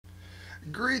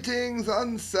Greetings,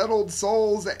 unsettled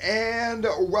souls, and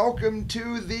welcome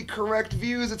to The Correct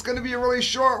Views. It's going to be a really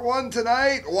short one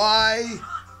tonight. Why?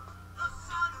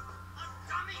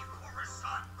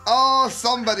 Oh,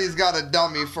 somebody's got a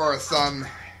dummy for a son.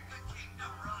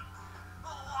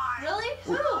 Really?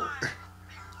 Who?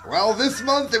 Well, this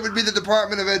month it would be the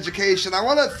Department of Education. I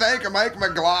want to thank Mike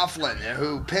McLaughlin,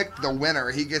 who picked the winner.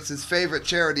 He gets his favorite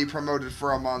charity promoted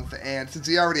for a month, and since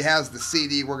he already has the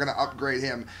CD, we're going to upgrade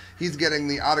him. He's getting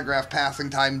the Autograph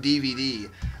Passing Time DVD.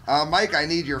 Mike, I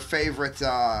need your favorite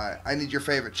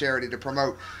charity to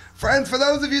promote. Friends, for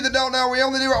those of you that don't know, we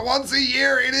only do it once a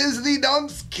year. It is the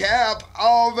Dunce Cap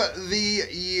of the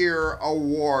Year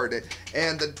Award.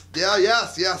 And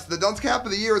the Dunce Cap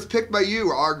of the Year is picked by you,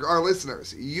 our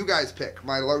listeners. You guys pick.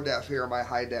 My low def here, my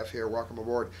high def here. Welcome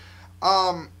aboard.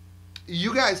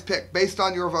 You guys pick based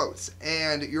on your votes.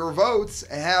 And your votes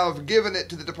have given it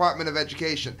to the Department of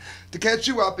Education. To catch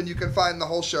you up, and you can find the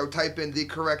whole show, type in The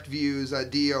Correct Views,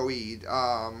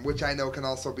 DOE, which I know can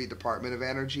also be Department of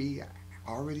Energy.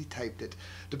 Already typed it.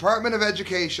 Department of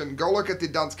Education, go look at the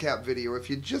Dunce Cap video. If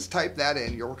you just type that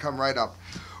in, you'll come right up.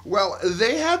 Well,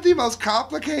 they had the most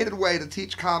complicated way to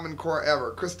teach Common Core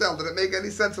ever. Crastel, did it make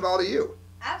any sense at all to you?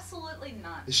 Absolutely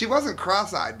not. She wasn't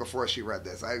cross-eyed before she read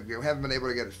this. I haven't been able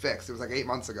to get it fixed. It was like 8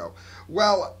 months ago.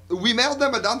 Well, we mailed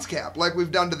them a Dunce Cap, like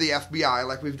we've done to the FBI,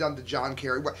 like we've done to John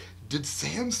Kerry. What, did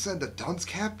Sam send a Dunce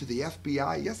Cap to the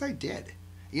FBI? Yes, I did.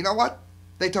 You know what?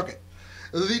 They took it.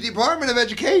 The Department of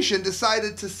Education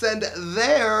decided to send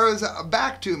theirs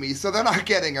back to me, so they're not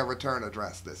getting a return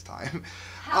address this time.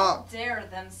 How dare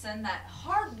them send that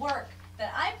hard work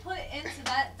that I put into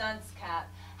that Dunce Cap?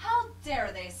 How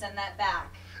dare they send that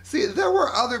back? See, there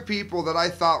were other people that I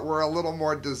thought were a little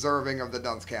more deserving of the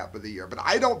Dunce Cap of the Year, but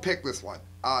I don't pick this one.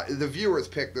 The viewers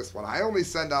pick this one. I only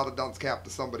send out a Dunce Cap to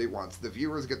somebody once. The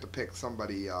viewers get to pick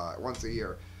somebody once a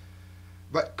year.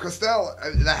 But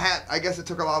Crastel, the hat, I guess it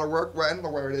took a lot of work. Well, I don't know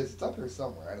where it is. It's up here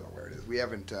somewhere. I don't know where it is. We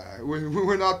haven't,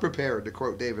 we're not prepared, to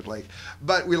quote David Lake.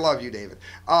 But we love you, David.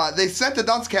 They sent the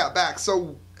Dunce Cap back.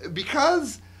 So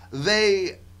because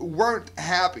they weren't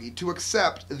happy to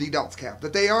accept the Dunce Cap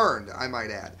that they earned, I might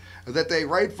add, that they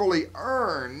rightfully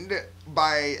earned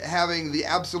by having the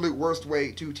absolute worst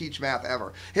way to teach math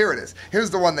ever. Here it is. Here's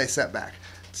the one they sent back.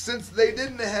 Since they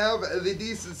didn't have the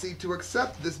decency to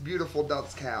accept this beautiful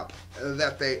Dunce Cap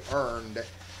that they earned.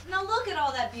 Now look at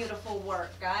all that beautiful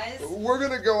work, guys. We're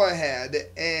going to go ahead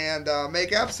and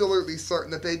make absolutely certain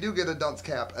that they do get a Dunce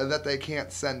Cap that they can't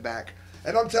send back.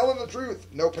 And I'm telling the truth,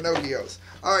 no Pinocchios.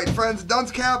 All right, friends,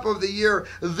 Dunce Cap of the Year.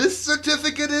 This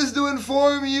certificate is to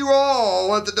inform you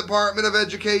all at the Department of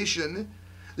Education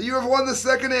that you have won the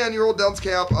second annual Dunce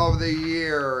Cap of the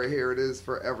Year. Here it is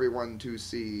for everyone to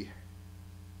see.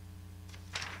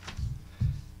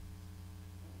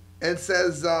 It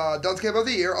says, Dunce Cap of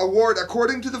the Year, award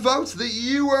according to the votes that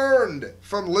you earned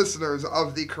from listeners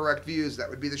of The Correct Views. That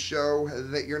would be the show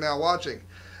that you're now watching.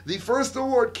 The first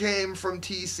award came from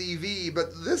TCV,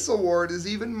 but this award is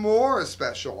even more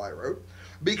special, I wrote,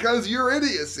 because your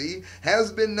idiocy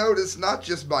has been noticed not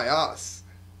just by us,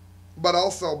 but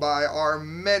also by our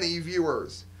many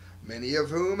viewers, many of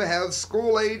whom have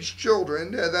school-aged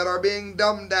children that are being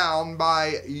dumbed down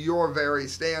by your very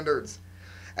standards.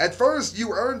 At first,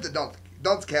 you earned the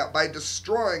Dunce Cap by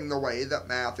destroying the way that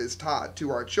math is taught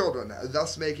to our children,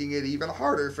 thus making it even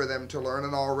harder for them to learn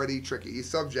an already tricky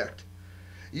subject.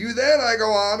 You then, I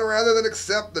go on, rather than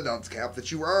accept the Dunce Cap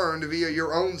that you earned via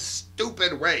your own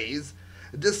stupid ways,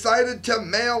 decided to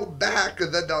mail back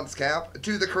the Dunce Cap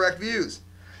to The Correct Views.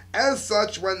 As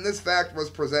such, when this fact was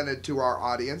presented to our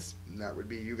audience, and that would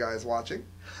be you guys watching,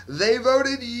 they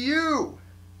voted you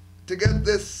to get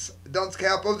this Dunce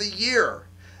Cap of the Year.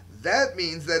 That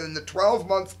means that in the 12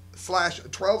 months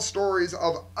 / 12 stories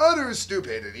of utter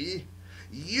stupidity,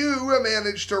 you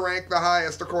managed to rank the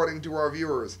highest according to our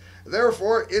viewers.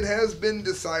 Therefore, it has been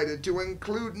decided to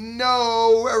include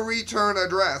no return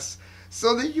address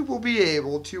so that you will be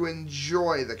able to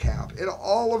enjoy the cap in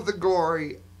all of the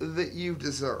glory that you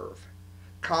deserve.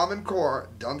 Common Core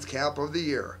Dunce Cap of the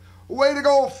Year. Way to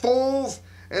go, fools!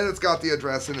 And it's got the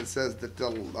address, and it says that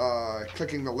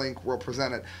clicking the link will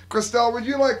present it. Crastel, would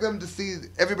you like them to see,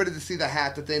 everybody to see the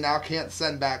hat that they now can't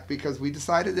send back because we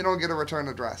decided they don't get a return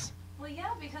address? Well, yeah,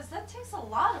 because that takes a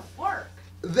lot of work.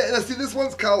 See, this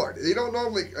one's colored. You don't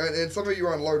normally, and some of you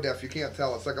are on low def, you can't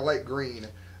tell. It's like a light green,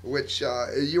 which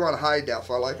you on high def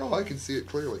are like, oh, I can see it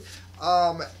clearly.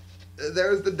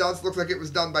 There's the Dunce. Looks like it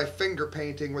was done by finger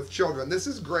painting with children. This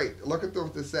is great. Look at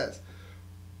what this says.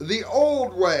 The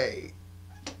old way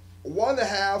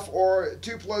 1/2 or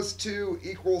 2 plus 2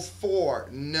 equals 4.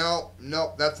 No,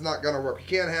 that's not going to work.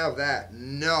 You can't have that.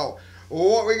 No.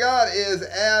 What we got is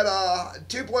add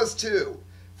 2 plus 2.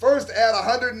 First add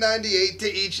 198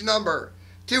 to each number.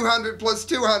 200 plus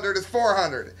 200 is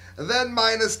 400. Then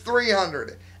minus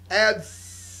 300.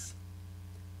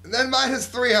 Then minus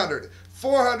 300.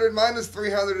 400 minus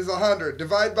 300 is 100.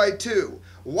 Divide by 2.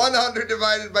 100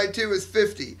 divided by 2 is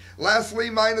 50. Lastly,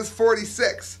 minus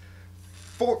 46.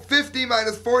 50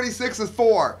 minus 46 is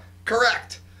 4.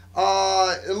 Correct.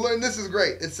 This is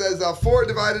great. It says 4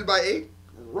 divided by 8.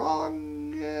 Wrong.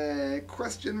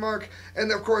 Question mark.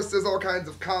 And of course, there's all kinds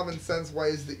of common sense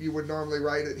ways that you would normally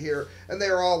write it here, and they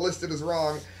are all listed as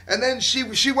wrong. And then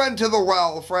she went to the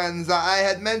well, friends. I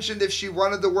had mentioned if she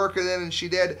wanted to work it in, and she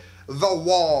did. The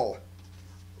wall.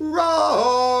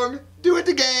 Wrong. Do it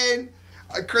again.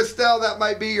 Crastel, that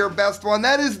might be your best one.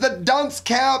 That is the dunce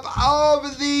cap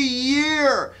of the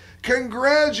year.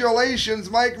 Congratulations,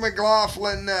 Mike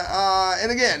McLaughlin.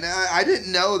 And again, I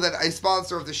didn't know that a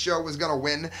sponsor of the show was going to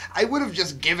win. I would have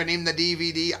just given him the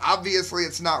DVD. Obviously,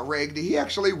 it's not rigged. He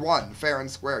actually won fair and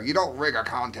square. You don't rig a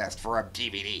contest for a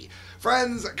DVD.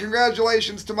 Friends,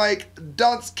 congratulations to Mike.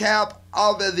 Dunce cap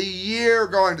of the year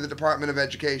going to the Department of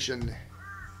Education.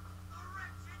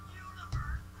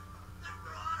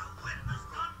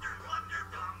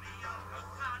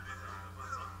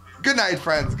 Good night,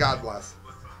 friends. God bless.